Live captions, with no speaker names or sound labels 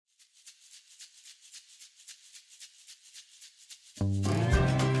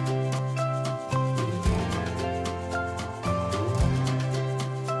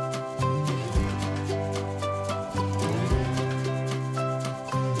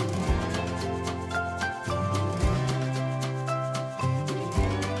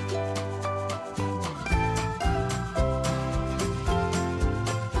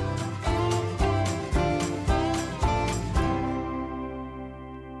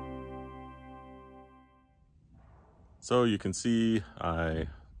So you can see I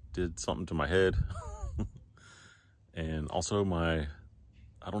did something to my head and also I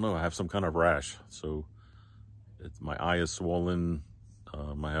don't know, I have some kind of rash. So my eye is swollen.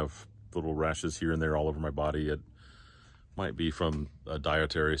 I have little rashes here and there all over my body. It might be from a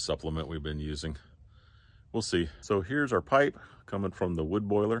dietary supplement we've been using. We'll see. So here's our pipe coming from the wood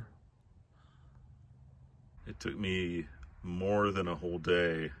boiler. It took me more than a whole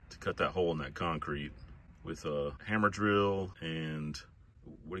day to cut that hole in that concrete with a hammer drill and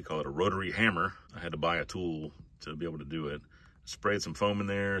what do you call it, a rotary hammer. I had to buy a tool to be able to do it. Sprayed some foam in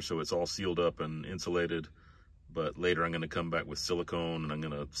there so it's all sealed up and insulated, but later I'm going to come back with silicone and I'm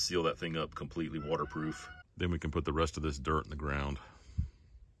going to seal that thing up completely waterproof. Then we can put the rest of this dirt in the ground.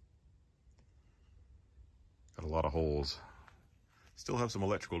 Got a lot of holes. Still have some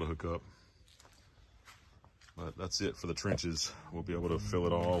electrical to hook up, but that's it for the trenches. We'll be able to fill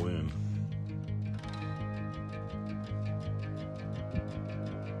it all in.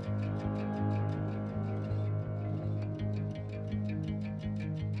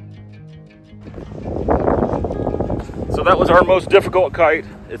 So that was our most difficult kite.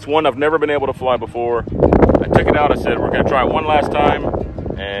 It's one I've never been able to fly before. I took it out, I said, we're gonna try it one last time,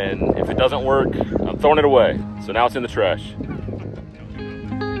 and if it doesn't work, I'm throwing it away. So now it's in the trash.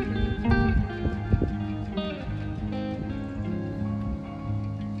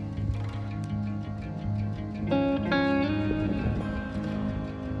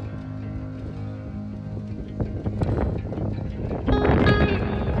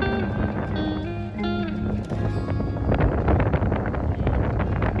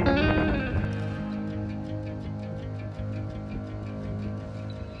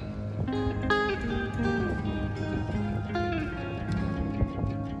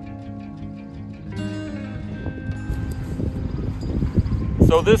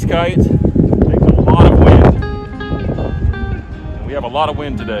 So this kite takes a lot of wind. And we have a lot of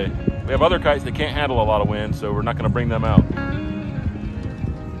wind today. We have other kites that can't handle a lot of wind, so we're not going to bring them out.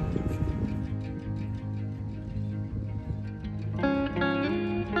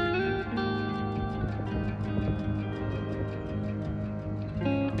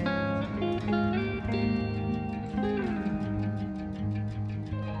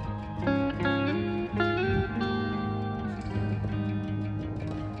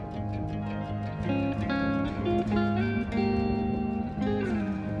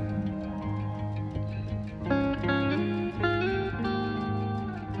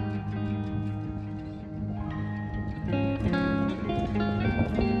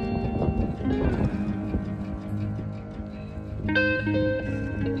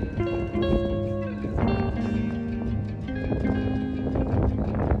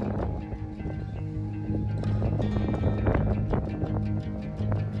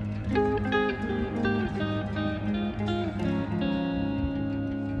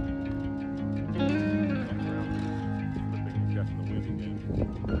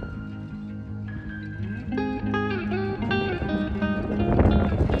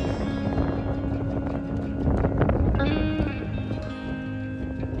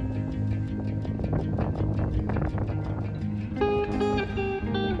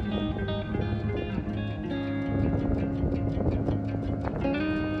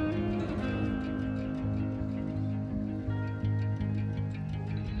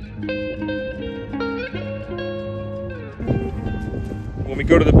 When we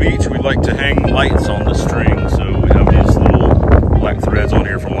go to the beach, we like to hang lights on the string. So we have these little black threads on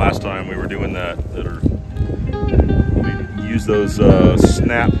here from last time we were doing that. We use those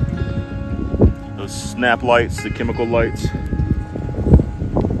snap lights, the chemical lights.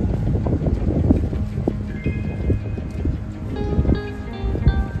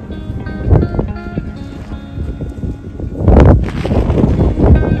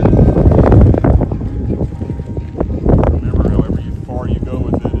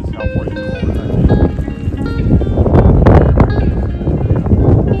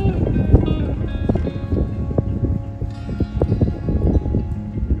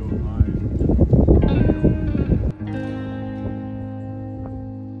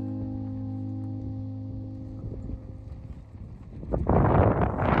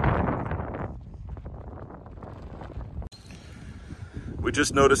 We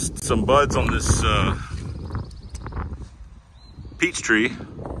just noticed some buds on this peach tree.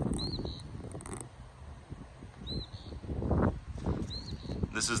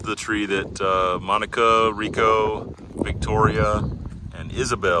 This is the tree that Monica, Rico, Victoria, and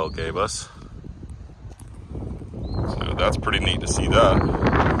Isabel gave us. So that's pretty neat to see that.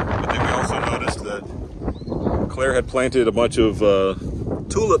 But then we also noticed that Claire had planted a bunch of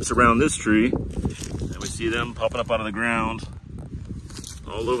tulips around this tree. And we see them popping up out of the ground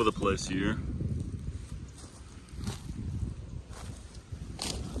all over the place here.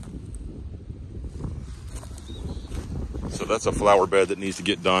 So that's a flower bed that needs to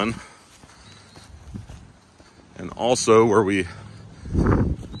get done. And also where we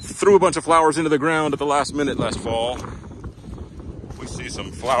threw a bunch of flowers into the ground at the last minute last fall, we see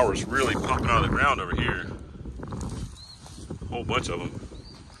some flowers really popping out of the ground over here. A whole bunch of them.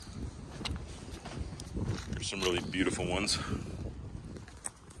 There's some really beautiful ones.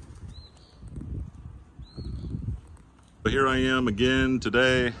 But here I am again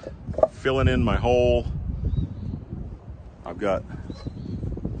today, filling in my hole. I've got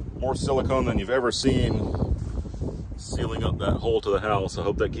more silicone than you've ever seen sealing up that hole to the house. I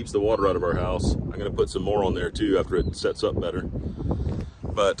hope that keeps the water out of our house. I'm gonna put some more on there too after it sets up better.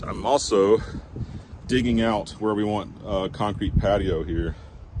 But I'm also digging out where we want a concrete patio here.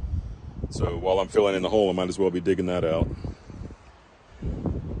 So while I'm filling in the hole, I might as well be digging that out.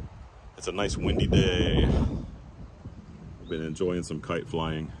 It's a nice windy day. I've been enjoying some kite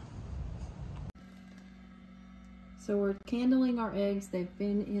flying. So we're candling our eggs. They've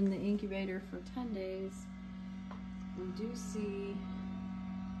been in the incubator for 10 days. We do see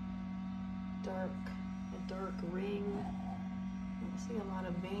a dark ring. I don't see a lot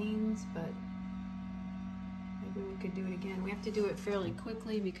of veins, but maybe we could do it again. We have to do it fairly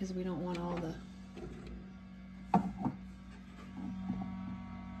quickly because we don't want all the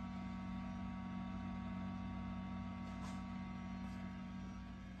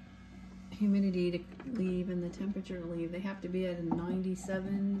humidity to leave and the temperature to leave. They have to be at a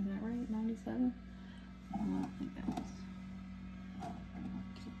 97, is that right? 97? I don't think that was.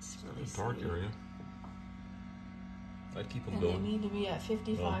 It's a dark area. I'd keep them and going. They need to be at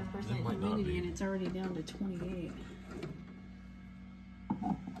 55% humidity, and it's already down to 28.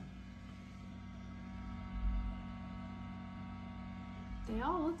 They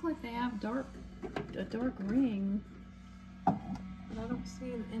all look like they have a dark ring, but I don't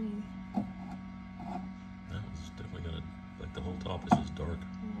see any. That was definitely gonna, like the whole top is just dark.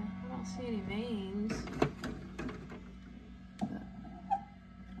 Yeah, I don't see any veins. But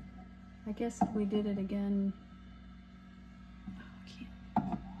I guess if we did it again,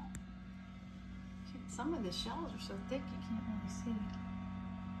 some of the shells are so thick you can't really see.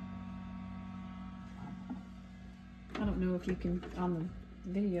 I don't know if you can, on the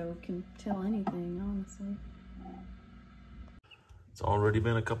video, can tell anything, honestly. It's already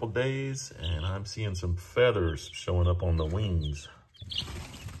been a couple days and I'm seeing some feathers showing up on the wings.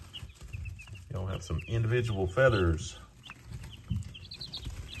 You'll have some individual feathers.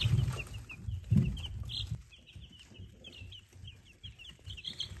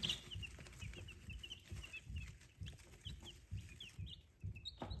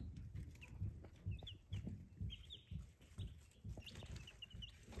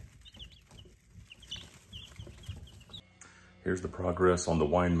 Here's the progress on the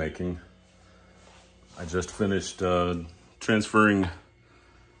winemaking. I just finished transferring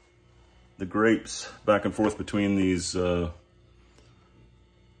the grapes back and forth between these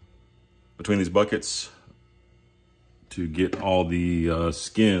buckets to get all the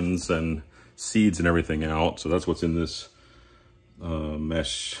skins and seeds and everything out. So that's what's in this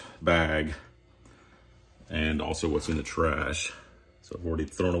mesh bag, and also what's in the trash. So I've already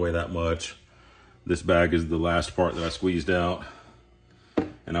thrown away that much. This bag is the last part that I squeezed out.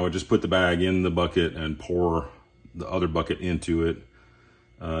 And I would just put the bag in the bucket and pour the other bucket into it.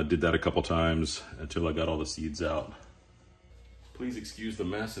 Did that a couple times until I got all the seeds out. Please excuse the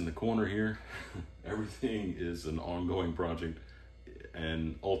mess in the corner here. Everything is an ongoing project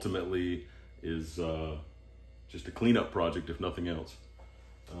and ultimately is just a cleanup project if nothing else.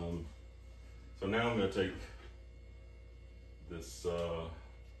 So now I'm gonna take this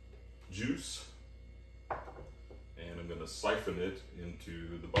juice and I'm gonna siphon it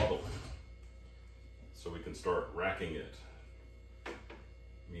into the bottle so we can start racking it,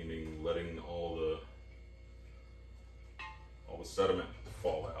 meaning letting all the sediment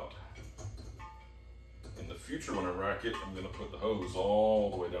fall out. In the future when I rack it, I'm gonna put the hose all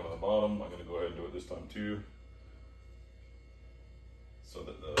the way down to the bottom. I'm gonna go ahead and do it this time too, so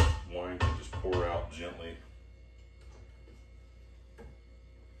that the wine can just pour out gently.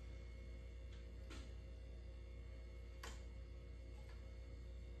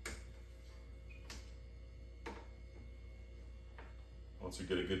 Once we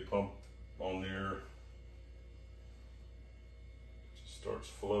get a good pump on there, it just starts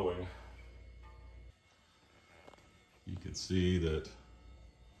flowing. You can see that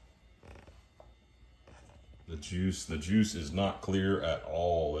the juice is not clear at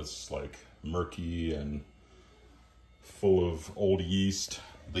all. It's like murky and full of old yeast.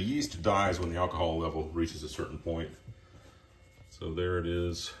 The yeast dies when the alcohol level reaches a certain point. So there it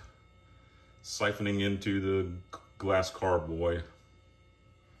is, siphoning into the glass carboy.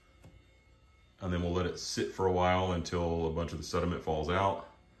 And then we'll let it sit for a while until a bunch of the sediment falls out,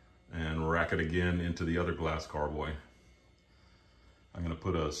 and rack it again into the other glass carboy. I'm gonna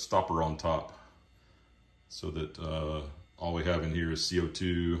put a stopper on top so that all we have in here is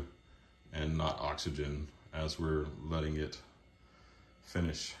CO2 and not oxygen as we're letting it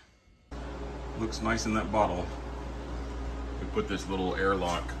finish. Looks nice in that bottle. We put this little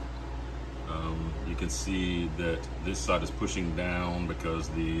airlock. You can see that this side is pushing down because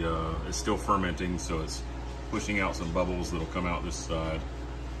it's still fermenting, so it's pushing out some bubbles that'll come out this side.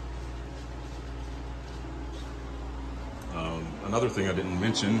 Another thing I didn't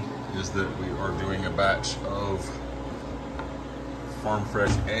mention is that we are doing a batch of farm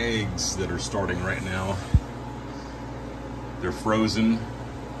fresh eggs that are starting right now. They're frozen,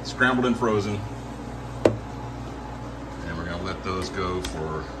 scrambled and frozen. And we're gonna let those go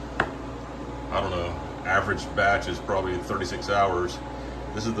for, I don't know, average batch is probably 36 hours.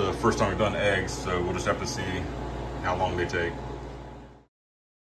 This is the first time we've done eggs, so we'll just have to see how long they take.